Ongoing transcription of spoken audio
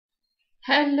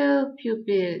Hello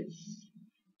pupils.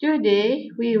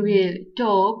 Today we will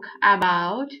talk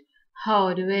about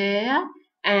hardware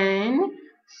and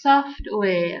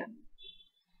software.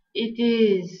 It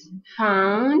is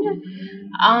found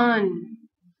on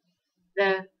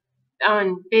the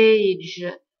on page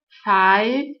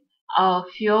 5 of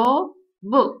your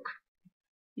book.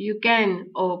 You can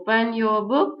open your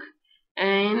book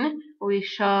and we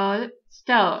shall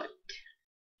start.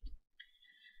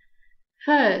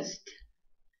 First,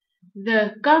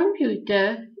 the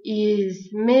computer is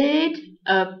made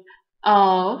up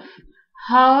of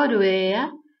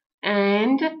hardware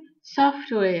and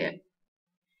software.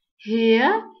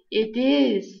 Here it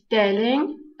is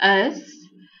telling us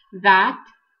that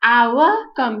our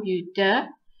computer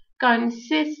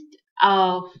consists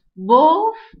of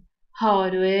both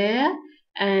hardware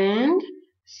and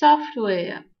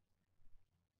software.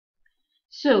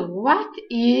 So what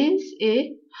is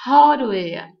a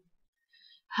hardware?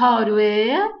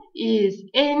 Hardware is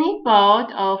any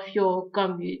part of your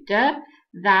computer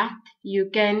that you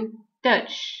can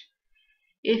touch.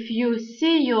 If you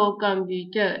see your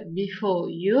computer before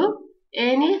you,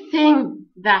 anything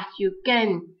that you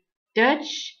can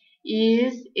touch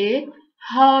is a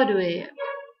hardware.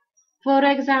 For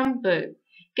example,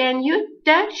 can you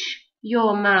touch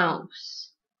your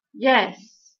mouse? Yes,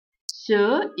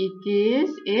 so it is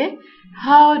a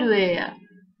hardware.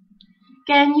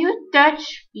 Can you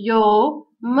touch your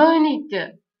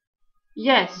monitor?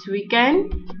 Yes, we can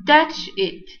touch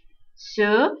it.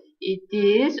 So it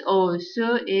is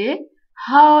also a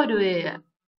hardware.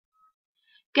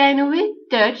 Can we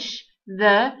touch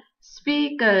the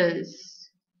speakers?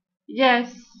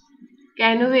 Yes.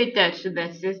 Can we touch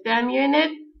the system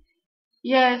unit?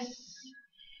 Yes.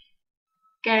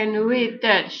 Can we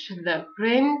touch the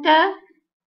printer?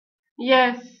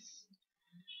 Yes.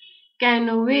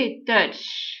 Can we touch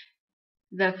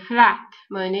the flat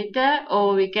monitor,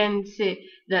 or we can say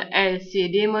the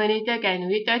LCD monitor? Can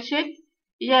we touch it?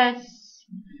 Yes.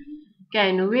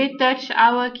 Can we touch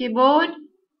our keyboard?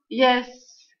 Yes.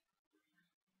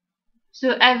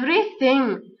 So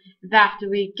everything that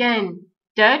we can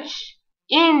touch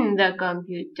in the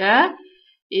computer,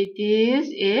 it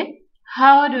is a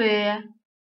hardware.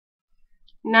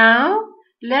 Now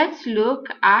let's look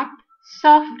at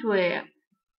software.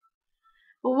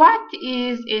 What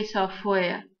is a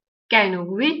software?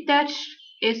 Can we touch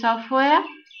a software?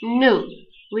 No,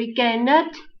 we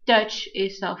cannot touch a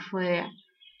software.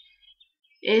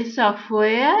 A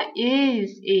software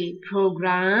is a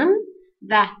program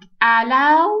that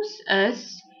allows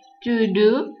us to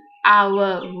do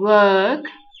our work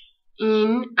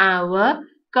in our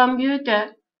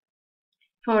computer.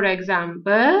 For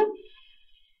example,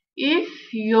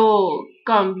 if your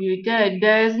computer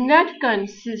does not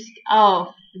consist of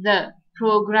the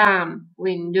program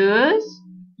Windows,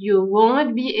 you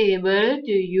won't be able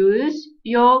to use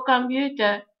your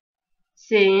computer.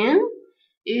 Same,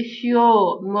 if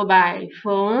your mobile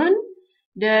phone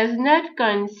does not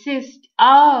consist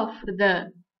of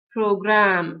the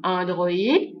program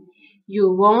Android, you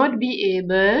won't be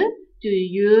able to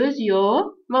use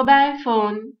your mobile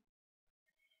phone.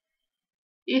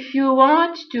 If you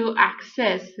want to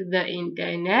access the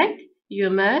internet,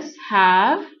 you must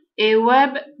have a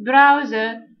web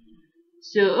browser.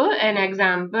 So, an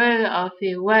example of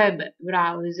a web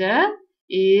browser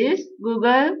is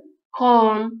Google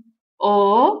Chrome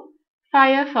or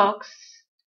Firefox,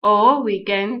 or we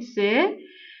can say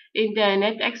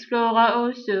Internet Explorer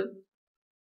also.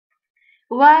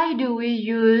 Why do we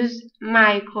use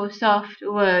Microsoft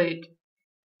Word?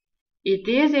 It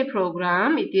is a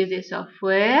program, it is a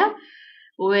software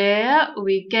where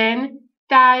we can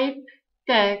type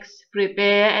text,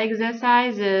 prepare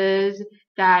exercises,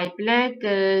 type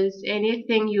letters,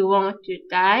 anything you want to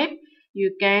type,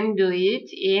 you can do it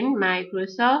in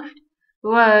Microsoft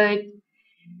Word.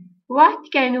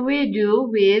 What can we do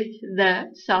with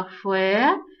the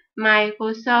software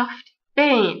Microsoft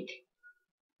Paint?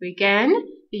 We can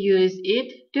use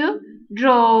it to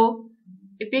draw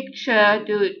a picture,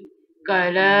 to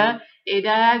color a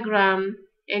diagram,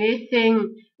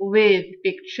 anything with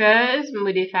pictures,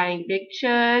 modifying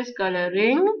pictures,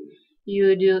 coloring,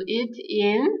 you do it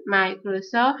in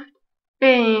Microsoft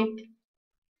Paint.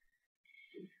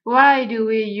 Why do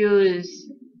we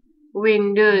use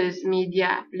Windows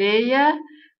Media Player?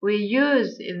 We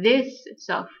use this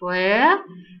software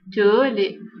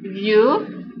to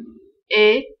view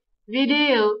a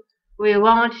video. We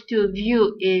want to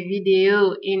view a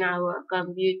video in our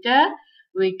computer,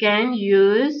 we can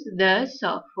use the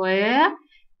software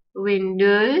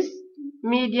Windows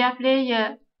Media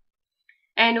Player.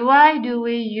 And why do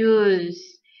we use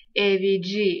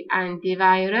AVG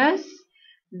antivirus.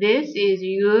 This is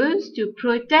used to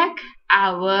protect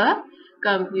our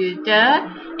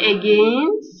computer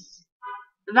against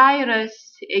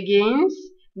virus, against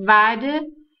bad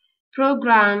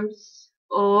programs,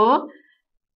 or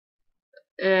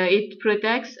it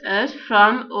protects us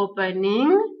from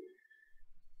opening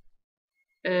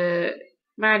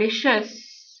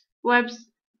malicious web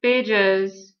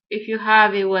pages. If you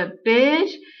have a web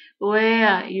page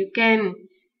where you can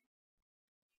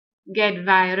get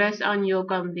virus on your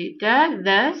computer,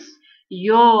 thus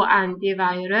your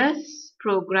antivirus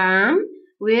program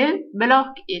will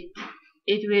block it.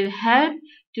 It will help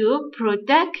to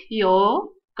protect your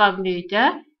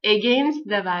computer against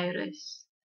the virus.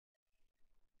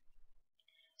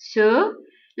 So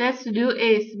let's do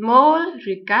a small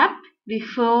recap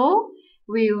before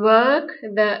we work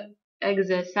the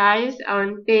exercise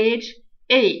on page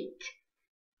 8.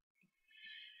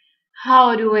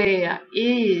 Hardware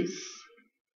is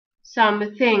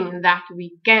something that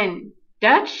we can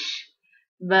touch,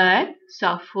 but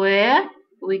software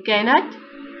we cannot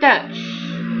touch.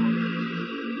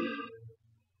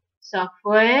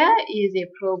 Software is a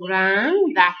program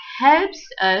that helps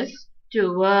us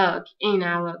to work in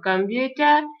our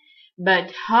computer,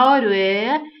 but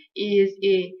hardware is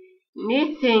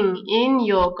anything in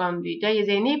your computer, is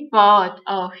any part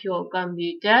of your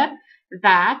computer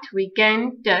that we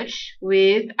can touch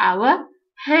with our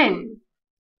hand.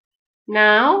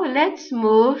 Now let's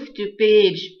move to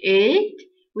page 8.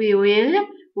 We will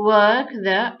work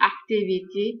the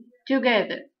activity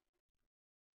together.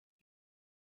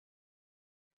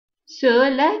 So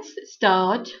let's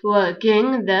start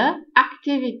working the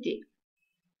activity.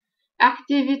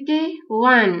 Activity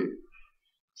 1.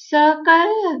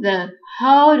 Circle the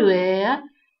hardware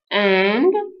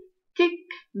and tick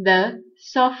the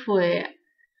software.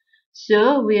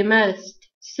 So we must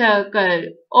circle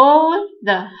all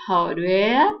the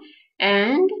hardware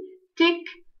and tick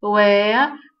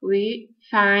where we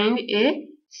find a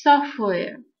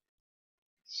software.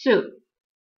 So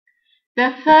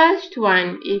the first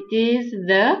one, it is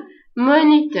the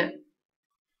monitor.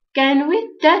 Can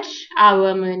we touch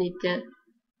our monitor?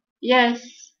 Yes.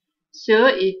 So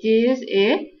it is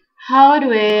a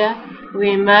hardware.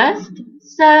 We must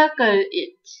circle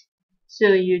it. So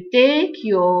you take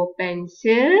your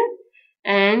pencil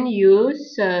and you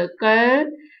circle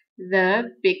the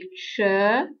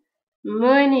picture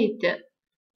monitor.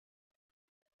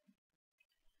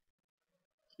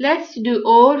 Let's do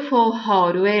all for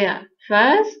hardware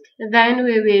first, then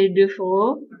we will do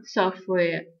for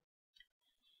software.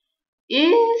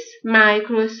 Is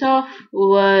Microsoft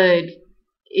Word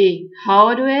a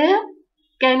hardware?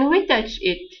 Can we touch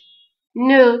it?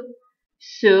 No.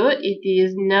 So it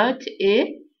is not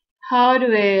a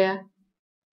hardware.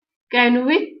 Can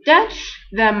we touch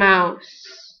the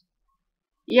mouse?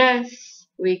 Yes,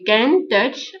 we can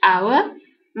touch our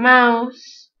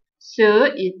mouse. So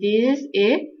it is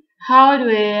a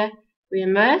hardware. We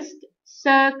must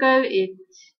circle it.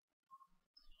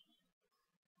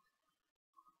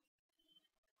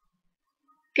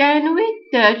 Can we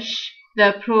touch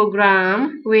the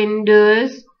program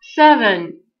Windows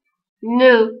 7?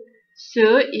 No.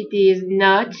 So it is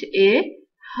not a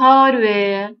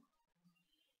hardware.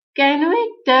 Can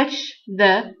we touch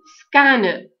the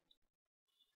scanner?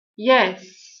 Yes.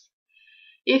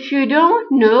 If you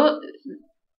don't know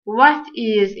what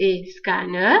is a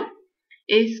scanner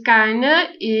is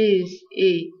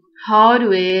a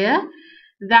hardware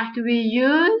that we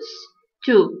use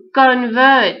to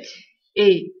convert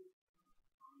a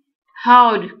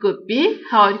hard copy.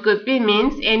 Hard copy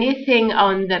means anything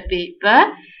on the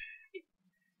paper.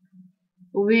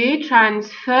 We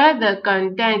transfer the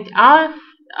content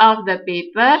of the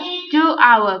paper to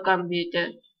our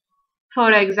computer.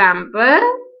 For example,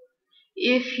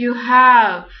 if you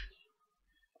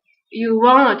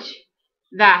want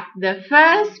that the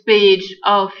first page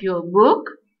of your book,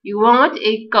 you want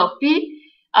a copy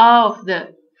of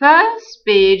the first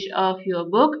page of your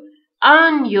book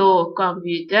on your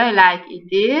computer like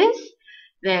it is.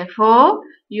 Therefore,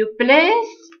 you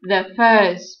place the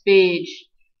first page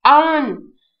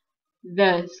on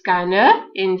the scanner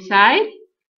inside.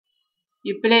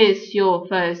 You place your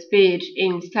first page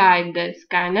inside the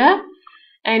scanner,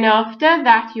 and after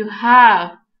that you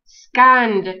have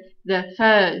scanned the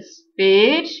first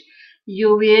page,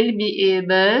 you will be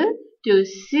able to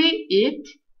see it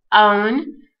on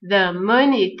the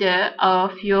monitor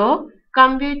of your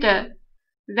computer.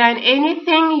 Then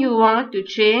anything you want to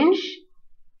change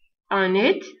on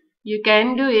it, you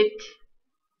can do it.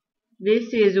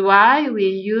 This is why we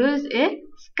use a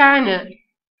scanner.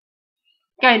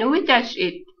 Can we touch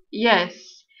it?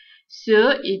 Yes, so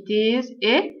it is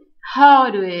a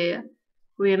hardware.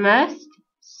 We must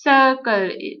circle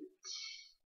it.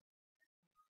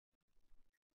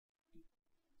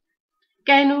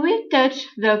 Can we touch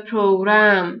the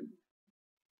program?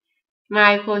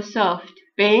 Microsoft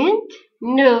Paint?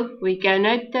 No, we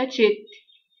cannot touch it.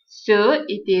 So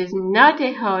it is not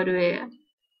a hardware.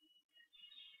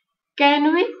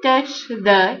 Can we touch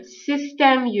the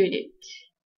system unit?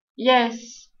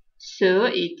 Yes, so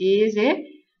it is a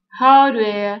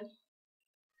hardware.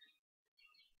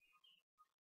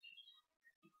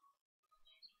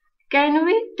 Can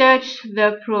we touch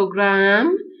the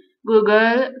program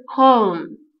Google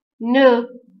Chrome? No,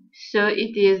 so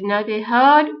it is not a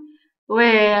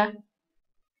hardware.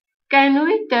 Can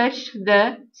we touch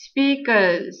the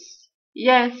speakers?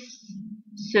 Yes,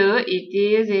 so it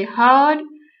is a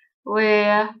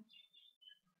hardware.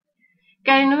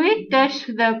 Can we touch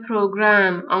the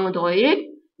program Android?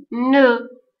 No,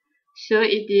 so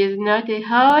it is not a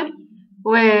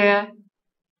hardware.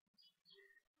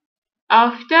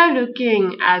 After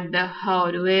looking at the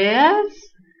hardwares,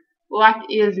 what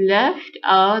is left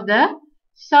are the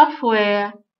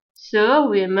software. So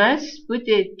we must put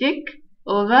a tick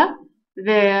over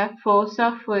there for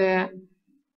software.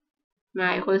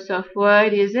 Microsoft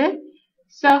Word is a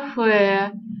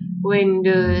software.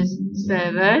 Windows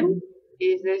 7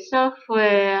 is a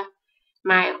software.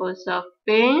 Microsoft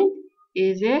Paint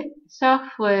is a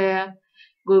software.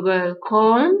 Google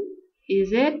Chrome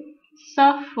is a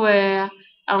software.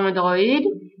 Android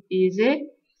is a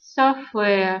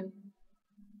software.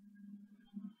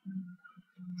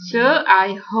 So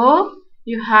I hope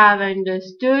you have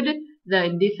understood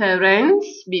the difference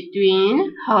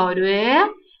between hardware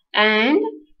and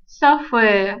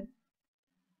software.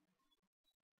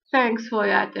 Thanks for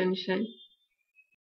your attention.